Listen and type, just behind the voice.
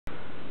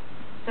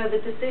So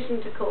the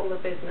decision to call the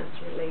business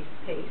Release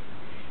Peace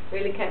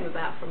really came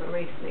about from a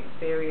recent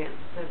experience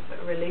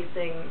of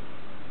releasing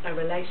a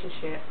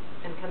relationship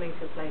and coming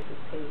to a place of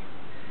peace.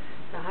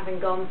 So having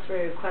gone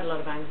through quite a lot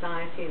of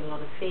anxiety and a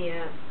lot of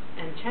fear,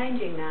 and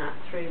changing that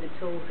through the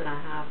tools that I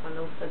have and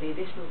also the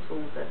additional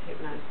tools of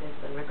hypnosis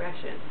and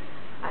regression,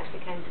 I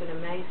actually came to an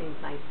amazing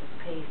place of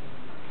peace.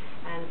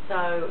 And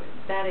so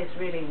that is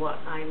really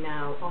what I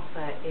now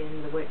offer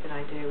in the work that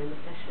I do in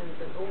the sessions,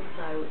 and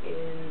also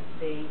in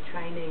the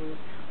trainings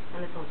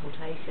and the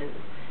consultations,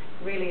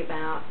 really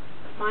about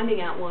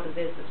finding out what it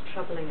is that's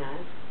troubling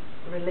us,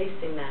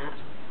 releasing that,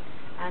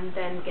 and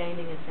then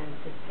gaining a sense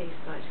of peace,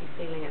 so actually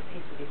feeling at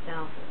peace with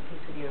yourself, at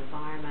peace with your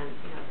environment,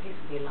 at peace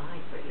with your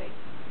life, really.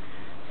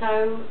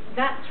 So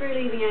that's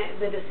really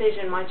the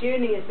decision. My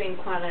journey has been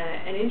quite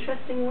an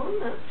interesting one,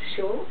 that's for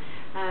sure.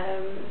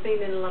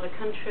 Been in a lot of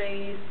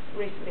countries,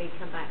 recently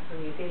come back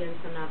from New Zealand,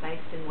 so I'm now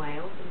based in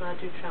Wales, but I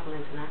do travel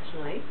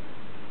internationally,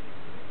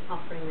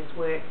 offering this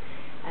work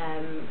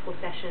for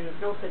sessions,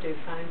 and also do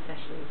phone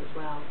sessions as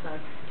well, so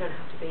you don't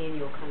have to be in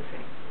your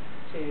country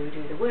to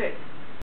do the work.